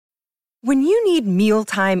When you need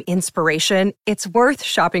mealtime inspiration, it's worth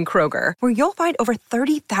shopping Kroger, where you'll find over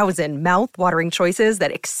 30,000 mouth-watering choices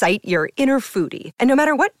that excite your inner foodie. And no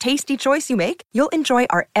matter what tasty choice you make, you'll enjoy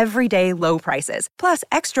our everyday low prices, plus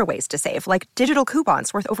extra ways to save, like digital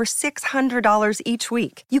coupons worth over $600 each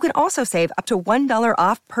week. You can also save up to $1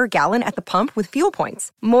 off per gallon at the pump with fuel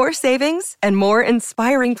points. More savings and more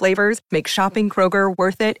inspiring flavors make shopping Kroger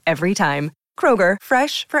worth it every time. Kroger,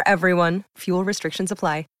 fresh for everyone. Fuel restrictions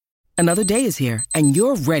apply. Another day is here, and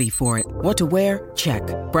you're ready for it. What to wear? Check.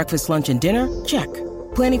 Breakfast, lunch, and dinner? Check.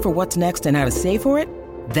 Planning for what's next and how to save for it?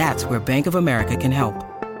 That's where Bank of America can help.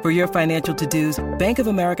 For your financial to-dos, Bank of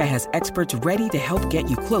America has experts ready to help get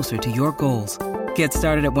you closer to your goals. Get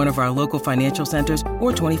started at one of our local financial centers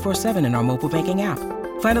or 24/7 in our mobile banking app.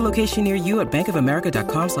 Find a location near you at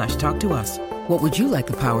bankofamerica.com/talktous. What would you like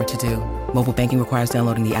the power to do? Mobile banking requires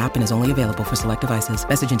downloading the app and is only available for select devices.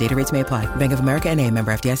 Message and data rates may apply. Bank of America N.A.,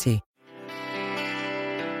 member FDIC.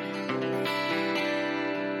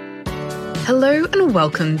 Hello and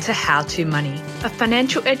welcome to How To Money, a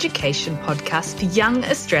financial education podcast for young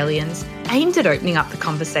Australians aimed at opening up the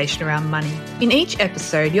conversation around money. In each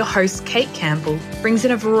episode, your host, Kate Campbell, brings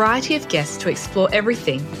in a variety of guests to explore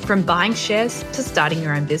everything from buying shares to starting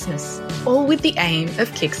your own business, all with the aim of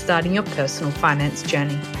kickstarting your personal finance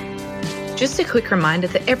journey. Just a quick reminder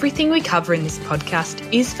that everything we cover in this podcast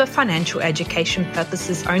is for financial education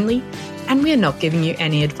purposes only, and we are not giving you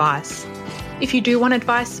any advice. If you do want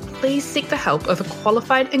advice, please seek the help of a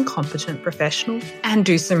qualified and competent professional and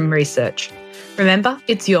do some research. Remember,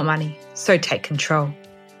 it's your money, so take control.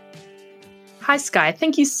 Hi, Skye.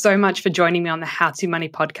 Thank you so much for joining me on the How To Money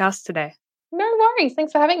podcast today. No worries.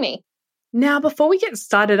 Thanks for having me. Now, before we get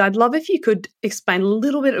started, I'd love if you could explain a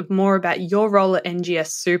little bit more about your role at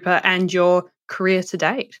NGS Super and your career to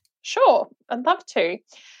date. Sure, I'd love to.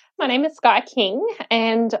 My name is Skye King,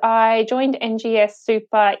 and I joined NGS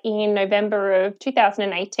Super in November of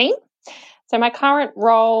 2018. So my current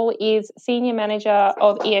role is Senior Manager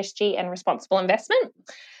of ESG and Responsible Investment.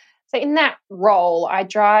 So in that role, I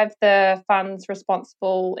drive the fund's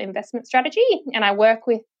responsible investment strategy, and I work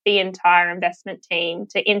with the entire investment team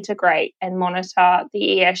to integrate and monitor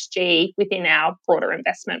the ESG within our broader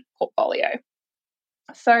investment portfolio.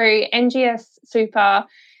 So NGS Super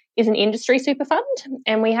is an industry super fund,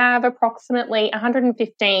 and we have approximately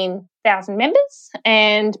 115,000 members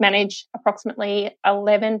and manage approximately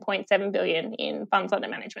 11.7 billion in funds under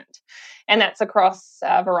management. And that's across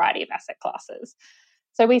a variety of asset classes.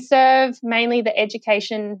 So we serve mainly the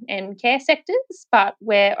education and care sectors, but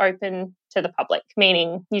we're open to the public,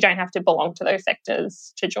 meaning you don't have to belong to those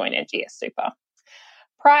sectors to join NGS Super.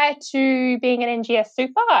 Prior to being at NGS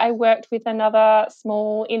Super, I worked with another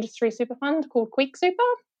small industry super fund called Quick Super.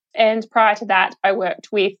 And prior to that, I worked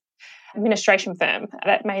with an administration firm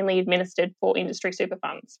that mainly administered for industry super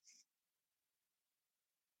funds.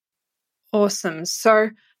 Awesome. So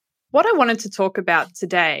what I wanted to talk about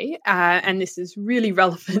today, and this is really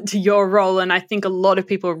relevant to your role, and I think a lot of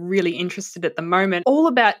people are really interested at the moment, all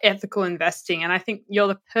about ethical investing. And I think you're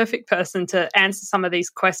the perfect person to answer some of these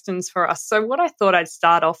questions for us. So what I thought I'd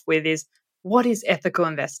start off with is, what is ethical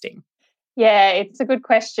investing? Yeah, it's a good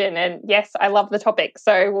question. And yes, I love the topic,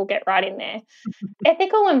 so we'll get right in there.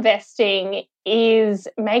 Ethical investing is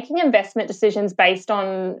making investment decisions based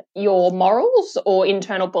on your morals or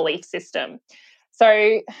internal belief system.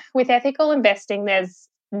 So with ethical investing, there's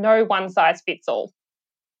no one size fits all.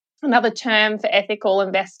 Another term for ethical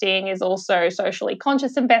investing is also socially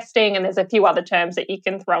conscious investing, and there's a few other terms that you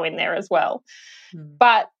can throw in there as well.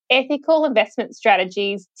 But ethical investment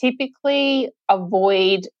strategies typically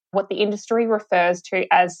avoid what the industry refers to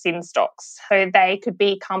as sin stocks. So they could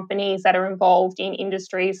be companies that are involved in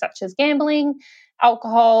industries such as gambling,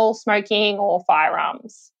 alcohol, smoking, or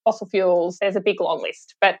firearms, fossil fuels. There's a big long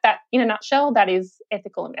list. But that, in a nutshell, that is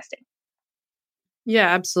ethical investing. Yeah,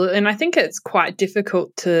 absolutely. And I think it's quite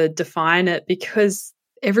difficult to define it because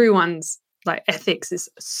everyone's ethics is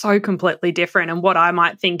so completely different. And what I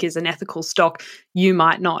might think is an ethical stock, you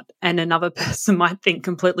might not, and another person might think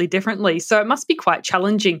completely differently. So it must be quite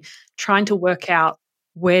challenging trying to work out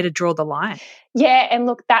where to draw the line. Yeah, and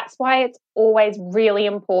look, that's why it's always really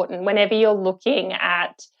important whenever you're looking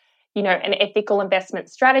at, an ethical investment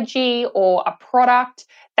strategy or a product,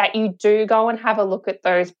 that you do go and have a look at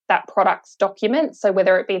that product's document. So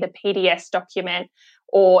whether it be the PDS document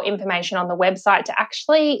or information on the website, to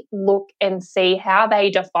actually look and see how they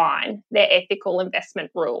define their ethical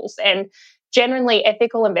investment rules. And generally,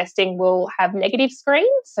 ethical investing will have negative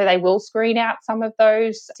screens. So they will screen out some of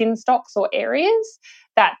those sin stocks or areas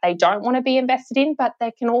that they don't want to be invested in, but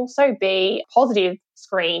there can also be positive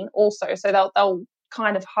screen also. So they'll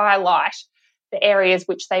kind of highlight the areas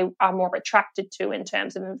which they are more attracted to in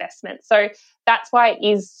terms of investment. So that's why it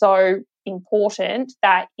is so important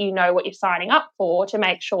that you know what you're signing up for to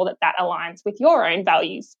make sure that that aligns with your own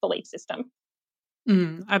values belief system.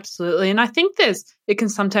 Absolutely. And I think it can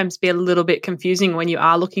sometimes be a little bit confusing when you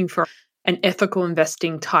are looking for an ethical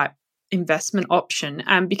investing type investment option,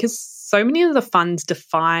 because so many of the funds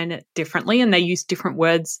define it differently and they use different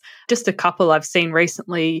words. Just a couple I've seen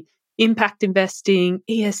recently: impact investing,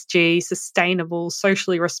 ESG, sustainable,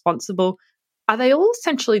 socially responsible. Are they all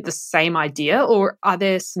essentially the same idea, or are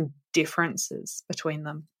there some differences between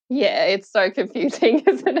them? Yeah, it's so confusing,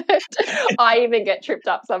 isn't it? I even get tripped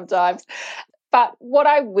up sometimes. But what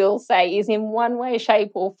I will say is, in one way,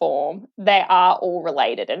 shape, or form, they are all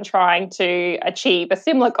related and trying to achieve a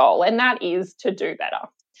similar goal, and that is to do better.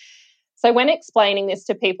 So, when explaining this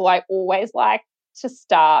to people, I always like to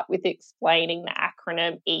start with explaining the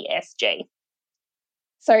acronym ESG.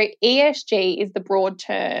 So, ESG is the broad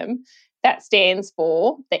term that stands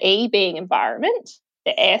for the E being environment,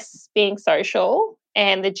 the S being social,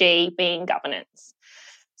 and the G being governance.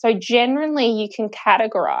 So generally, you can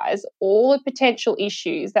categorize all the potential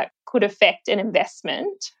issues that could affect an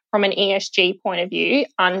investment from an ESG point of view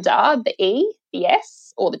under the E, the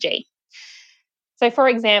S, or the G. So for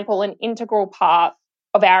example, an integral part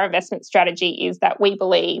of our investment strategy is that we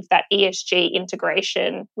believe that ESG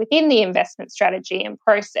integration within the investment strategy and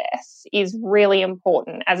process is really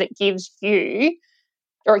important, as it gives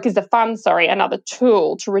the fund, another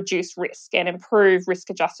tool to reduce risk and improve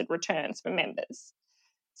risk-adjusted returns for members.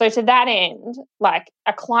 So to that end, like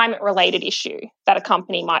a climate-related issue that a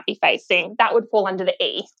company might be facing, that would fall under the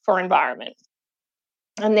E for environment.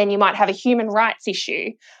 And then you might have a human rights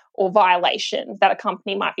issue or violation that a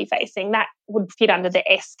company might be facing. That would fit under the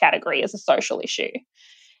S category as a social issue.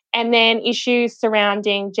 And then issues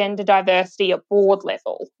surrounding gender diversity at board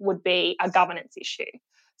level would be a governance issue.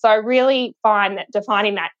 So I really find that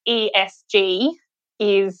defining that ESG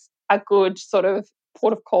is a good sort of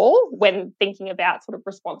port of call when thinking about sort of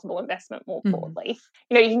responsible investment more broadly.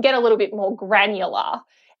 You know, you can get a little bit more granular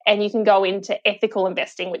and you can go into ethical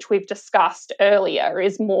investing, which we've discussed earlier,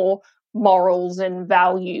 is more morals and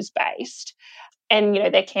values based. And, you know,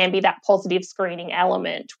 there can be that positive screening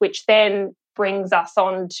element, which then brings us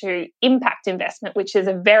on to impact investment, which is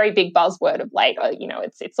a very big buzzword of late. You know,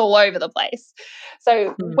 it's all over the place.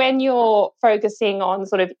 So when you're focusing on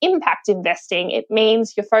sort of impact investing, it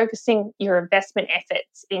means you're focusing your investment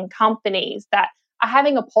efforts in companies that are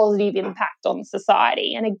having a positive impact on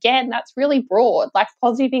society. And again, that's really broad. Like,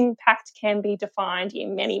 positive impact can be defined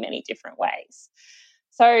in many, many different ways.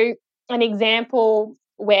 So an example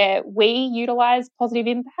where we utilize positive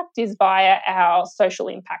impact is via our social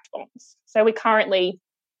impact bonds. So we currently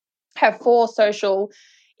have 4 social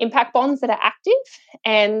impact bonds that are active,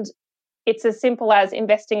 and it's as simple as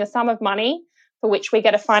investing a sum of money for which we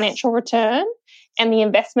get a financial return, and the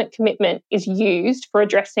investment commitment is used for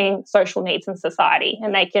addressing social needs in society,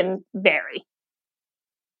 and they can vary.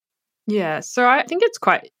 Yeah, so I think it's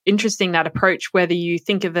quite interesting, that approach, whether you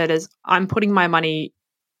think of it as I'm putting my money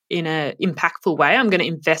in an impactful way, I'm going to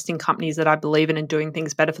invest in companies that I believe in and doing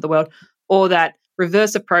things better for the world, or that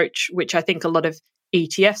reverse approach, which I think a lot of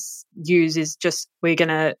ETFs use, is just we're going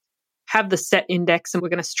to have the set index and we're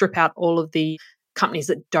going to strip out all of the companies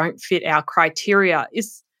that don't fit our criteria.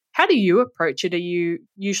 How do you approach it? Do you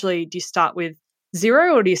start with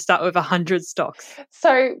 0 or do you start with 100 stocks?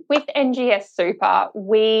 So with NGS Super,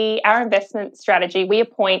 our investment strategy, we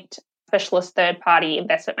appoint specialist third-party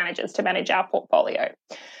investment managers to manage our portfolio.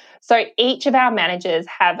 So each of our managers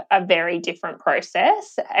have a very different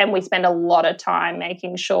process, and we spend a lot of time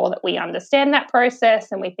making sure that we understand that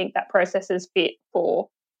process and we think that process is fit for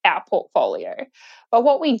our portfolio. But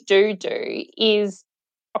what we do is,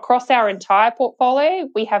 across our entire portfolio,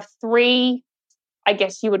 we have 3, I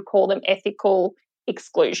guess you would call them ethical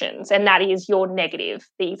exclusions, and that is your negative.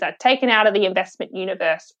 These are taken out of the investment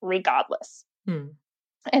universe regardless.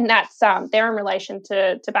 And that's they're in relation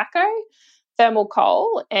to tobacco, thermal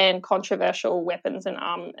coal, and controversial weapons and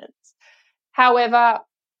armaments. However,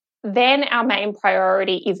 then our main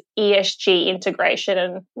priority is ESG integration,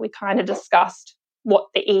 and we kind of discussed what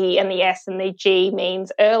the E and the S and the G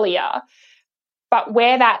means earlier. But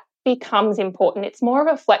where that becomes important, it's more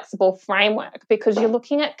of a flexible framework, because you're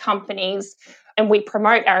looking at companies, and we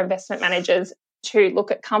promote our investment managers to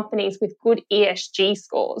look at companies with good ESG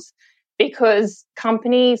scores, because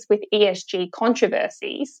companies with ESG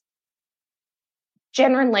controversies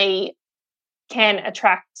generally can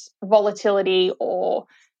attract volatility or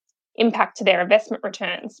impact to their investment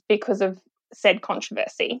returns because of said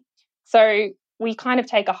controversy. So we kind of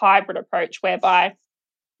take a hybrid approach whereby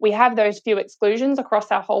we have those few exclusions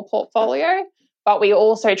across our whole portfolio, but we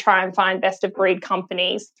also try and find best of breed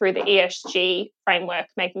companies through the ESG framework,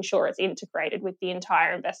 making sure it's integrated with the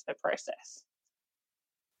entire investment process.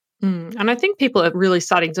 And I think people are really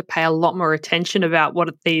starting to pay a lot more attention about what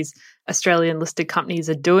these Australian listed companies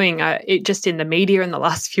are doing. Just in the media in the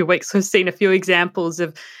last few weeks, we've seen a few examples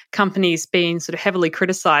of companies being sort of heavily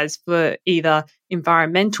criticised for either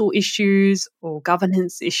environmental issues or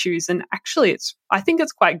governance issues. And actually, I think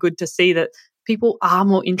it's quite good to see that people are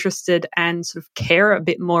more interested and sort of care a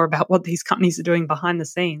bit more about what these companies are doing behind the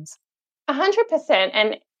scenes. 100%.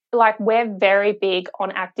 And we're very big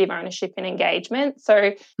on active ownership and engagement.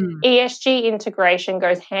 So ESG integration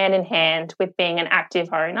goes hand in hand with being an active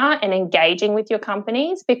owner and engaging with your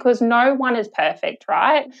companies, because no one is perfect,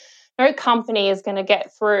 right? No company is going to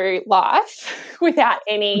get through life without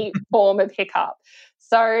any form of hiccup.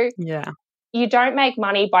 So you don't make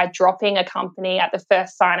money by dropping a company at the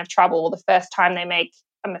first sign of trouble or the first time they make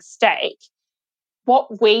a mistake.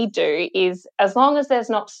 What we do is, as long as there's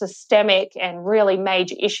not systemic and really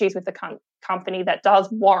major issues with the company that does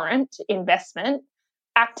warrant investment,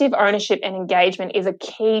 active ownership and engagement is a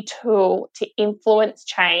key tool to influence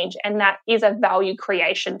change, and that is a value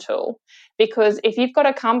creation tool. Because if you've got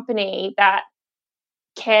a company that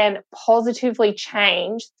can positively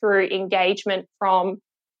change through engagement from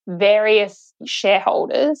various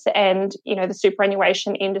shareholders, and the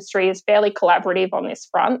superannuation industry is fairly collaborative on this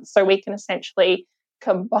front, so we can essentially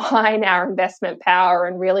combine our investment power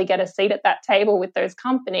and really get a seat at that table with those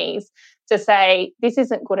companies to say, this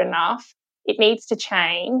isn't good enough, it needs to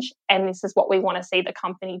change, and this is what we want to see the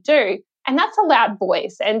company do. And that's a loud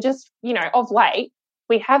voice. And just, of late,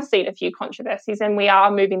 we have seen a few controversies, and we are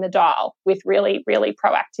moving the dial with really, really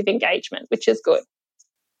proactive engagement, which is good.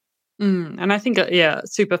 And I think,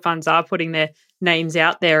 super funds are putting their names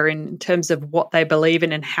out there in terms of what they believe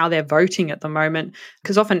in and how they're voting at the moment.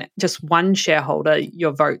 Because often just one shareholder,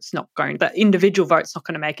 the individual vote's not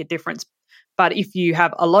going to make a difference. But if you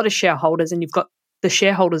have a lot of shareholders and you've got the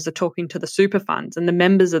shareholders are talking to the super funds and the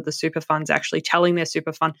members of the super funds actually telling their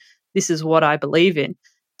super fund, this is what I believe in,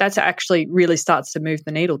 that actually really starts to move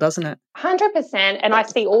the needle, doesn't it? 100%. And I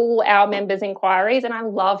see all our members' inquiries, and I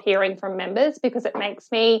love hearing from members because it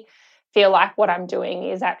makes me feel like what I'm doing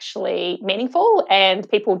is actually meaningful and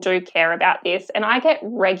people do care about this. And I get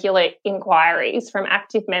regular inquiries from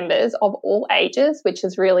active members of all ages, which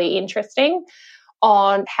is really interesting,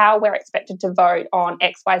 on how we're expected to vote on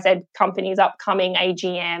XYZ company's upcoming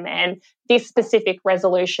AGM and this specific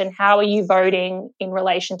resolution. How are you voting in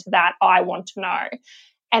relation to that? I want to know.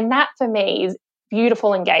 And that for me is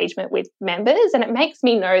beautiful engagement with members, and it makes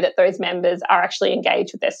me know that those members are actually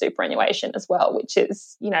engaged with their superannuation as well, which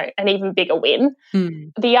is, an even bigger win.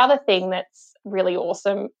 The other thing that's really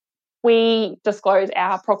awesome, we disclose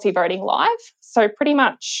our proxy voting live. So pretty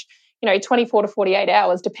much, 24 to 48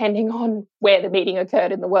 hours, depending on where the meeting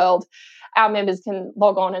occurred in the world, our members can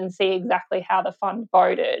log on and see exactly how the fund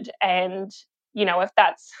voted. And if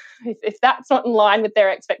that's not in line with their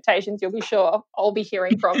expectations, you'll be sure I'll be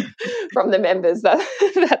hearing from the members.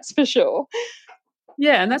 That's for sure.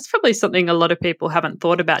 Yeah, and that's probably something a lot of people haven't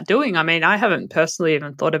thought about doing. I mean, I haven't personally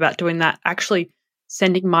even thought about doing that, actually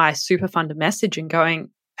sending my super fund a message and going,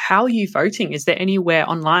 how are you voting? Is there anywhere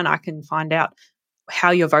online I can find out how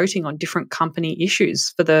you're voting on different company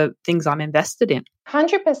issues for the things I'm invested in?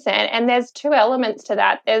 100%. And there's two elements to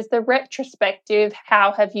that. There's the retrospective,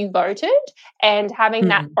 how have you voted, and having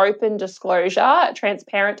that open disclosure,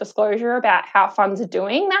 transparent disclosure about how funds are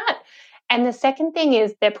doing that. And the second thing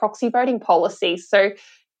is their proxy voting policy. So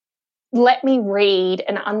let me read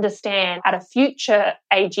and understand at a future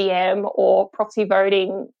AGM or proxy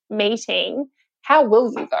voting meeting, how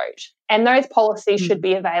will you vote? And those policies should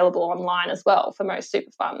be available online as well for most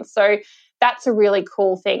super funds. So that's a really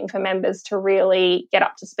cool thing for members to really get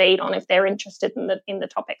up to speed on if they're interested in the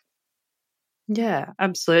topic. Yeah,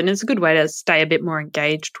 absolutely. And it's a good way to stay a bit more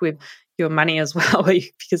engaged with your money as well,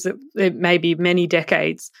 because it may be many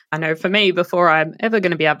decades, I know for me, before I'm ever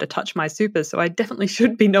going to be able to touch my super. So I definitely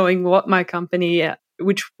should be knowing what my company,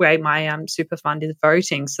 which way my super fund is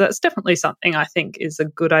voting. So that's definitely something I think is a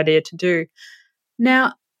good idea to do.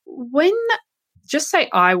 Now, just say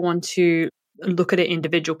I want to look at an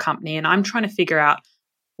individual company and I'm trying to figure out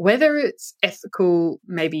whether it's ethical,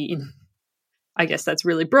 maybe I guess that's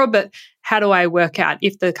really broad, but how do I work out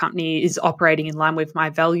if the company is operating in line with my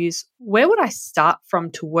values? Where would I start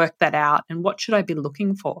from to work that out, and what should I be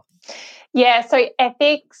looking for? Yeah, so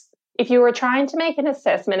ethics, if you were trying to make an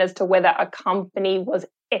assessment as to whether a company was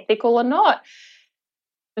ethical or not,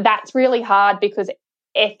 that's really hard because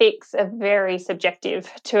ethics are very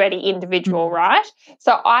subjective to any individual, right?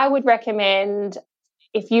 So I would recommend,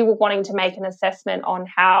 if you were wanting to make an assessment on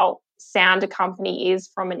how sound a company is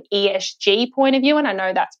from an ESG point of view, and I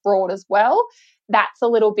know that's broad as well, that's a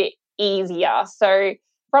little bit easier. So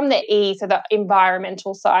from the E, so the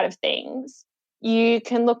environmental side of things, you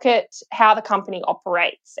can look at how the company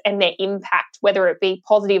operates and their impact, whether it be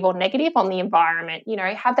positive or negative on the environment. You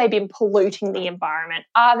know, have they been polluting the environment?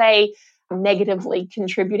 Are they negatively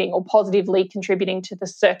contributing or positively contributing to the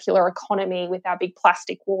circular economy with our big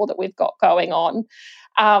plastic war that we've got going on?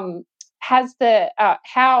 How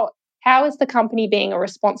is the company being a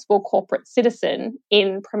responsible corporate citizen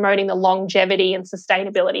in promoting the longevity and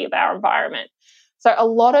sustainability of our environment? So a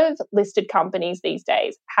lot of listed companies these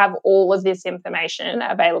days have all of this information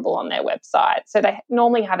available on their website. So they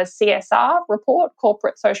normally have a CSR report,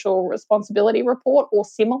 corporate social responsibility report, or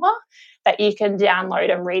similar, that you can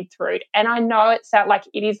download and read through. And I know it sounds like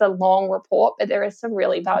it is a long report, but there is some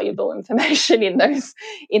really valuable information in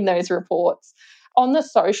those reports. On the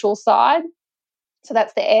social side, so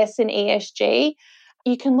that's the S in ESG,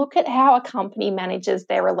 you can look at how a company manages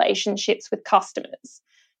their relationships with customers,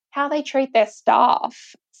 how they treat their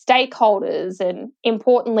staff, stakeholders, and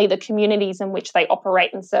importantly, the communities in which they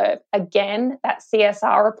operate and serve. Again, that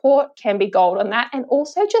CSR report can be gold on that. And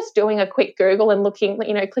also just doing a quick Google and looking,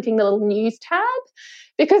 clicking the little news tab,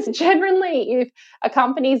 because generally if a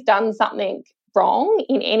company's done something wrong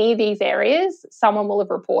in any of these areas, someone will have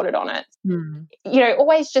reported on it.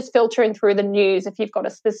 Always just filtering through the news if you've got a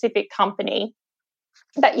specific company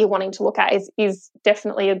that you're wanting to look at is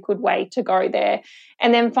definitely a good way to go there.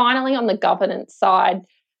 And then finally, on the governance side,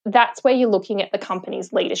 that's where you're looking at the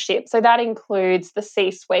company's leadership. So that includes the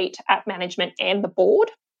C-suite at management and the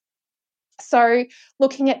board. So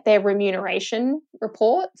looking at their remuneration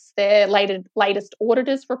reports, their latest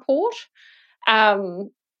auditors report,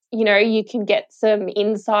 you can get some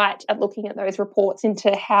insight at looking at those reports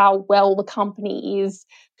into how well the company is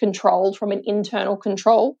controlled from an internal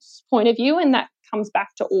controls point of view, and that comes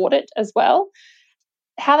back to audit as well.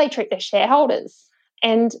 How they treat their shareholders.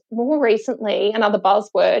 And more recently, another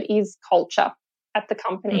buzzword is culture at the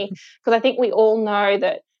company, because I think we all know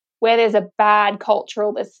that where there's a bad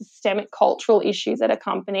cultural, there's systemic cultural issues at a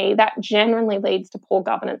company, that generally leads to poor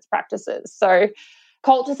governance practices. So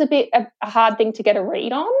culture is a hard thing to get a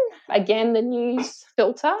read on. Again, the news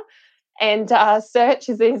filter and search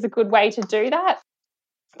is a good way to do that.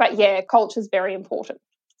 But yeah, culture is very important.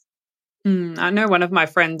 I know one of my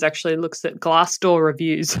friends actually looks at Glassdoor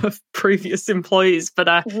reviews of previous employees, but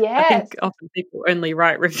I think often people only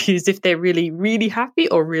write reviews if they're really, really happy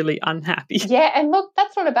or really unhappy. Yeah, and look,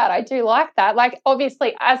 that's not bad. I do like that. Like,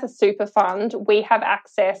 obviously, as a super fund, we have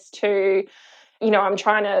access to, I'm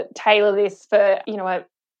trying to tailor this for,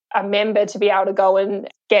 a member to be able to go and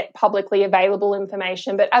get publicly available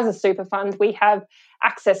information. But as a super fund, we have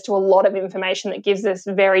access to a lot of information that gives us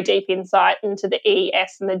very deep insight into the E,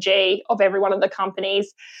 S, and the G of every one of the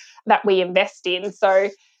companies that we invest in. So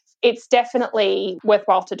it's definitely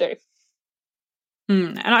worthwhile to do.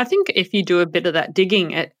 And I think if you do a bit of that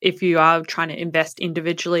digging, if you are trying to invest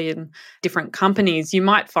individually in different companies, you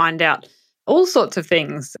might find out all sorts of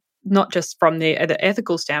things, not just from the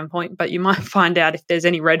ethical standpoint, but you might find out if there's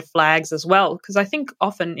any red flags as well. Because I think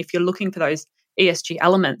often if you're looking for those ESG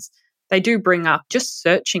elements, they do bring up, just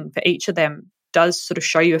searching for each of them does sort of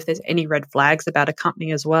show you if there's any red flags about a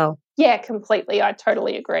company as well. Yeah, completely. I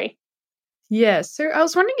totally agree. Yeah. So I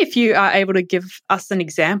was wondering if you are able to give us an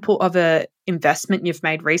example of an investment you've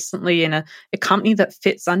made recently in a company that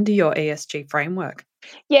fits under your ESG framework.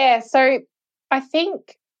 Yeah. So I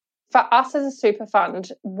think for us as a super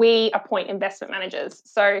fund, we appoint investment managers.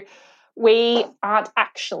 So we aren't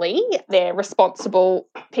actually there responsible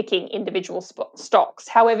picking individual stocks.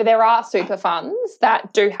 However, there are super funds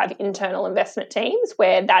that do have internal investment teams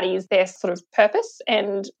where that is their sort of purpose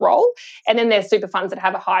and role. And then there's super funds that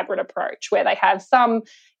have a hybrid approach where they have some,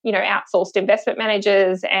 outsourced investment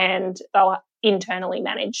managers and they'll internally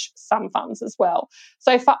manage some funds as well.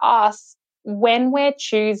 So for us, when we're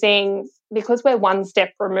choosing, because we're one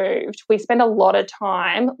step removed, we spend a lot of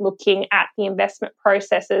time looking at the investment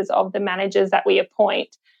processes of the managers that we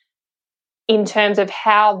appoint in terms of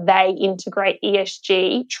how they integrate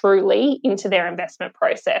ESG truly into their investment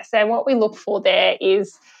process. And what we look for there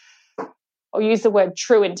is, I'll use the word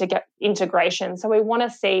true integration. So we want to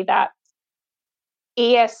see that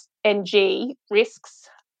ES and G risks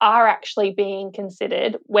are actually being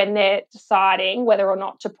considered when they're deciding whether or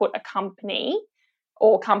not to put a company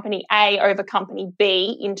or company A over company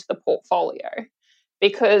B into the portfolio.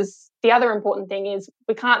 Because the other important thing is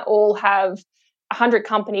we can't all have 100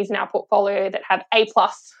 companies in our portfolio that have A+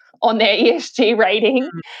 on their ESG rating.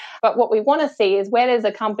 But what we want to see is where there's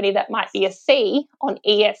a company that might be a C on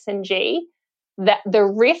ES and G, that the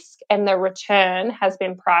risk and the return has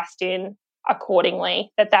been priced in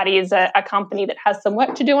accordingly, that is a company that has some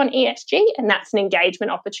work to do on ESG, and that's an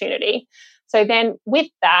engagement opportunity. So then with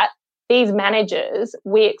that, these managers,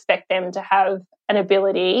 we expect them to have an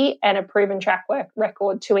ability and a proven track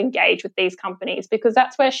record to engage with these companies, because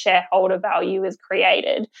that's where shareholder value is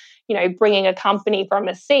created, bringing a company from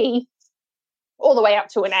a C all the way up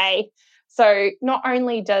to an A. So not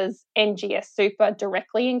only does NGS Super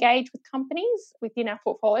directly engage with companies within our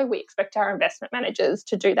portfolio, we expect our investment managers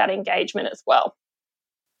to do that engagement as well.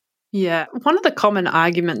 Yeah. One of the common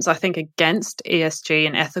arguments, I think, against ESG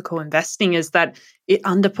and ethical investing is that it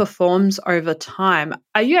underperforms over time.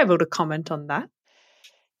 Are you able to comment on that?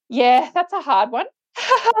 Yeah, that's a hard one.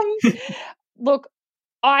 Look,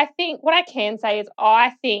 I think what I can say is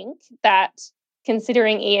I think that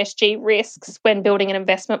considering ESG risks when building an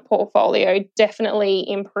investment portfolio definitely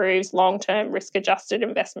improves long-term risk-adjusted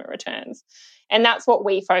investment returns. And that's what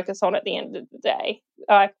we focus on at the end of the day.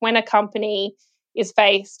 When a company is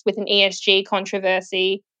faced with an ESG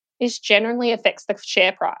controversy, this generally affects the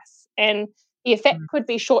share price. And the effect could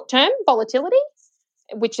be short-term volatility,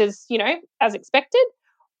 which is, as expected,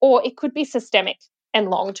 or it could be systemic and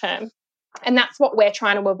long-term. And that's what we're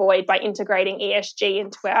trying to avoid by integrating ESG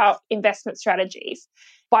into our investment strategies.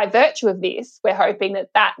 By virtue of this, we're hoping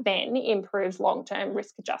that then improves long-term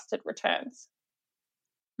risk-adjusted returns.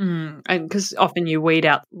 And because often you weed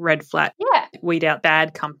out weed out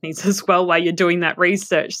bad companies as well while you're doing that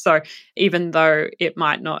research. So even though it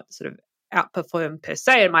might not sort of outperform per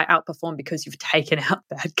se, it might outperform because you've taken out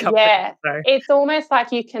bad companies. Yeah, so. It's almost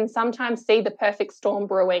like you can sometimes see the perfect storm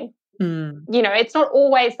brewing. It's not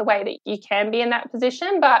always the way that you can be in that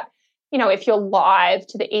position, but, if you're live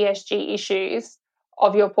to the ESG issues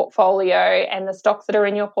of your portfolio and the stocks that are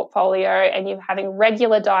in your portfolio, and you're having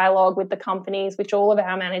regular dialogue with the companies, which all of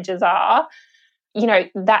our managers are,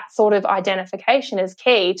 that sort of identification is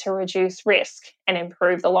key to reduce risk and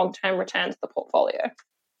improve the long-term returns of the portfolio.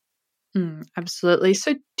 Absolutely.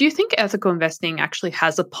 So do you think ethical investing actually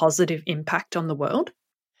has a positive impact on the world?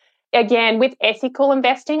 Again, with ethical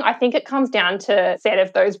investing, I think it comes down to a set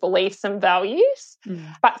of those beliefs and values,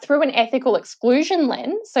 but through an ethical exclusion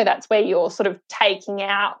lens. So that's where you're sort of taking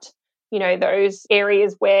out, those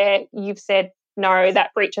areas where you've said, no,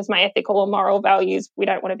 that breaches my ethical or moral values. We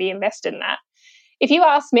don't want to be invested in that. If you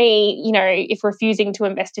ask me, if refusing to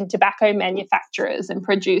invest in tobacco manufacturers and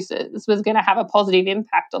producers was going to have a positive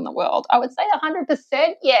impact on the world, I would say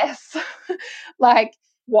 100% yes.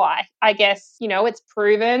 Why? I guess, it's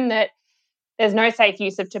proven that there's no safe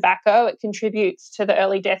use of tobacco. It contributes to the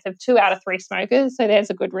early death of 2 out of 3 smokers. So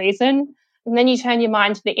there's a good reason. And then you turn your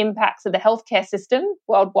mind to the impacts of the healthcare system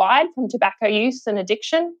worldwide from tobacco use and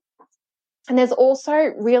addiction. And there's also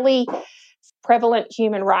really prevalent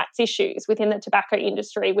human rights issues within the tobacco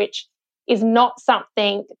industry, which is not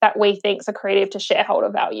something that we think is accretive to shareholder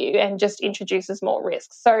value and just introduces more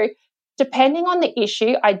risk. So depending on the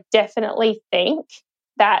issue, I definitely think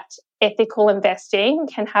that ethical investing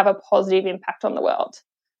can have a positive impact on the world.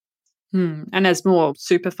 And as more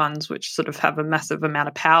super funds, which sort of have a massive amount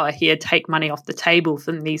of power here, take money off the table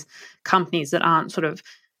from these companies that aren't sort of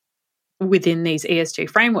within these ESG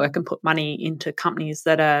framework and put money into companies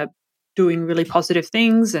that are doing really positive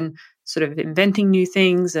things and sort of inventing new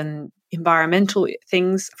things and environmental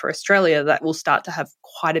things for Australia, that will start to have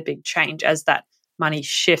quite a big change as that money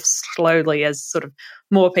shifts slowly, as sort of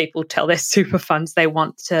more people tell their super funds they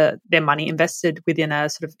want their money invested within a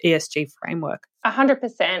sort of ESG framework.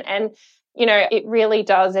 100%. And, it really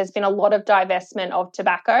does. There's been a lot of divestment of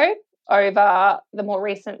tobacco over the more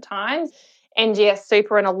recent times. NGS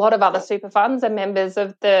Super and a lot of other super funds are members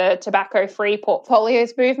of the tobacco-free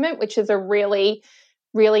portfolios movement, which is a really,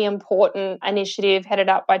 really important initiative headed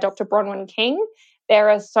up by Dr. Bronwyn King. There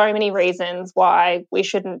are so many reasons why we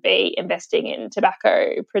shouldn't be investing in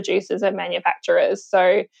tobacco producers and manufacturers.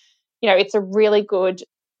 So, it's a really good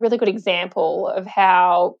example of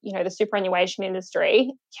how, the superannuation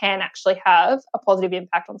industry can actually have a positive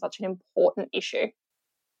impact on such an important issue.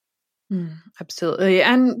 Absolutely.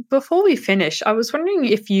 And before we finish, I was wondering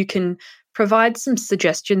if you can provide some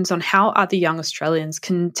suggestions on how other young Australians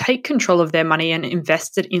can take control of their money and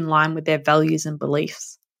invest it in line with their values and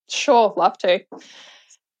beliefs. Sure, love to.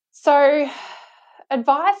 So,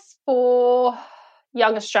 advice for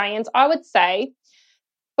young Australians, I would say,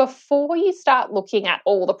 before you start looking at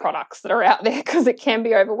all the products that are out there, because it can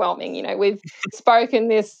be overwhelming. You know, we've spoken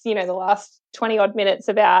this, you know, the last 20 odd minutes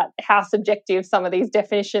about how subjective some of these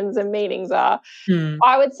definitions and meanings are.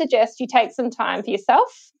 I would suggest you take some time for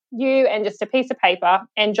yourself, you and just a piece of paper,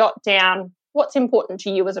 and jot down what's important to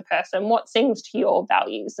you as a person, what sings to your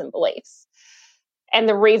values and beliefs. And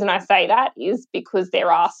the reason I say that is because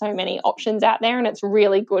there are so many options out there, and it's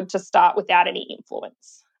really good to start without any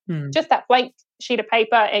influence. Just that blank sheet of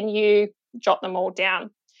paper, and you jot them all down.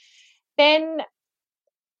 Then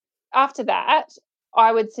after that,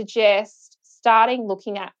 I would suggest starting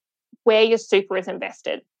looking at where your super is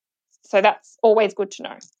invested. So that's always good to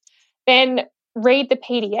know. Then read the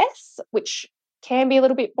PDS, which can be a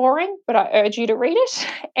little bit boring, but I urge you to read it.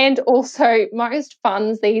 And also, most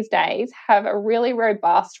funds these days have a really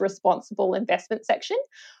robust, responsible investment section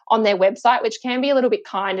on their website, which can be a little bit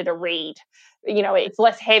kinder to read. You know, it's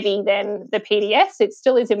less heavy than the PDS. It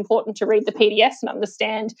still is important to read the PDS and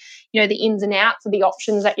understand, you know, the ins and outs of the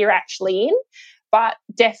options that you're actually in, but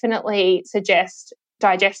definitely suggest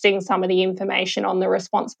digesting some of the information on the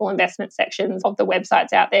responsible investment sections of the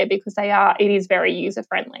websites out there, because it is very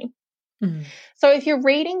user-friendly. So if you're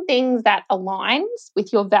reading things that aligns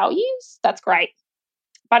with your values, that's great.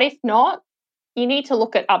 But if not, you need to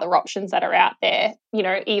look at other options that are out there, you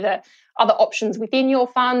know, either other options within your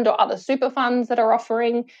fund or other super funds that are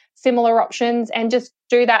offering similar options, and just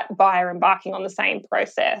do that by embarking on the same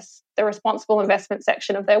process. The responsible investment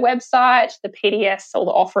section of their website, the PDS, or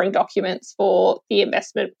the offering documents for the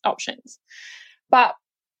investment options. But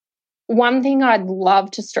one thing I'd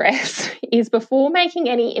love to stress is, before making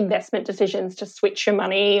any investment decisions to switch your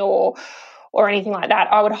money or anything like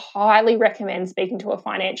that, I would highly recommend speaking to a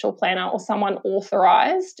financial planner or someone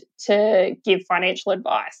authorised to give financial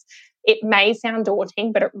advice. It may sound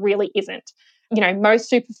daunting, but it really isn't. You know, most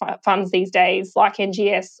super funds these days, like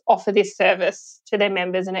NGS, offer this service to their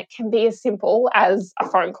members, and it can be as simple as a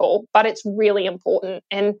phone call, but it's really important.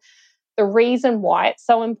 And the reason why it's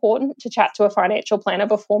so important to chat to a financial planner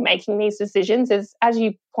before making these decisions is, as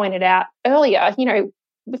you pointed out earlier, you know,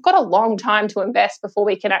 we've got a long time to invest before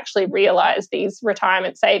we can actually realise these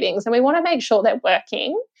retirement savings, and we want to make sure they're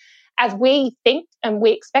working as we think and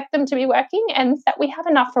we expect them to be working, and that we have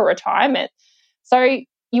enough for retirement. So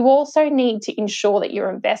you also need to ensure that your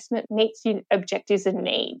investment meets your objectives and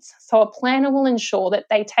needs. So a planner will ensure that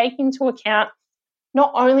they take into account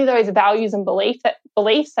not only those values and beliefs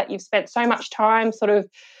that you've spent so much time sort of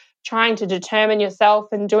trying to determine yourself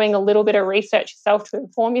and doing a little bit of research yourself to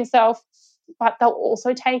inform yourself, but they'll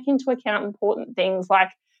also take into account important things like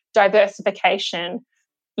diversification,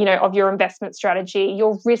 you know, of your investment strategy,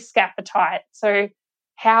 your risk appetite, so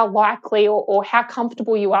how likely or how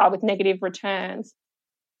comfortable you are with negative returns,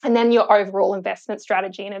 and then your overall investment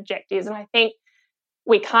strategy and objectives. And I think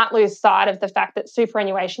we can't lose sight of the fact that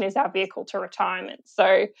superannuation is our vehicle to retirement.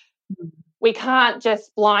 So we can't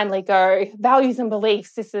just blindly go, values and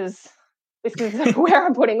beliefs, this is where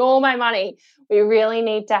I'm putting all my money. We really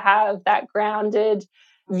need to have that grounded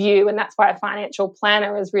view, and that's why a financial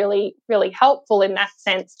planner is really, really helpful in that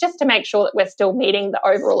sense, just to make sure that we're still meeting the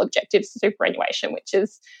overall objectives of superannuation, which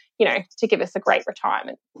is, you know, to give us a great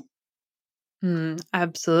retirement.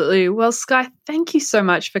 Absolutely. Well, Sky, thank you so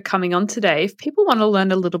much for coming on today. If people want to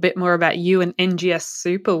learn a little bit more about you and NGS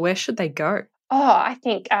Super, where should they go? I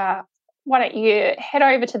think why don't you head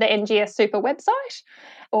over to the NGS Super website,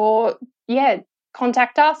 or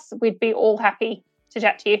contact us. We'd be all happy to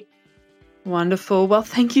chat to you. Wonderful. Well,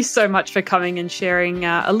 thank you so much for coming and sharing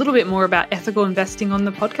a little bit more about ethical investing on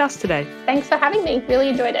the podcast today. Thanks for having me. Really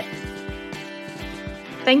enjoyed it.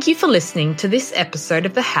 Thank you for listening to this episode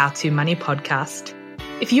of the How to Money podcast.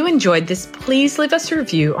 If you enjoyed this, please leave us a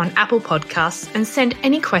review on Apple Podcasts and send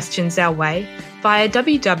any questions our way via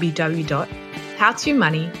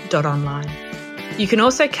www.howtomoney.online. You can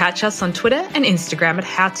also catch us on Twitter and Instagram at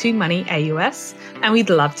HowToMoneyAUS, and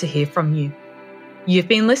we'd love to hear from you. You've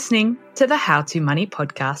been listening to the How to Money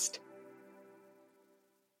podcast.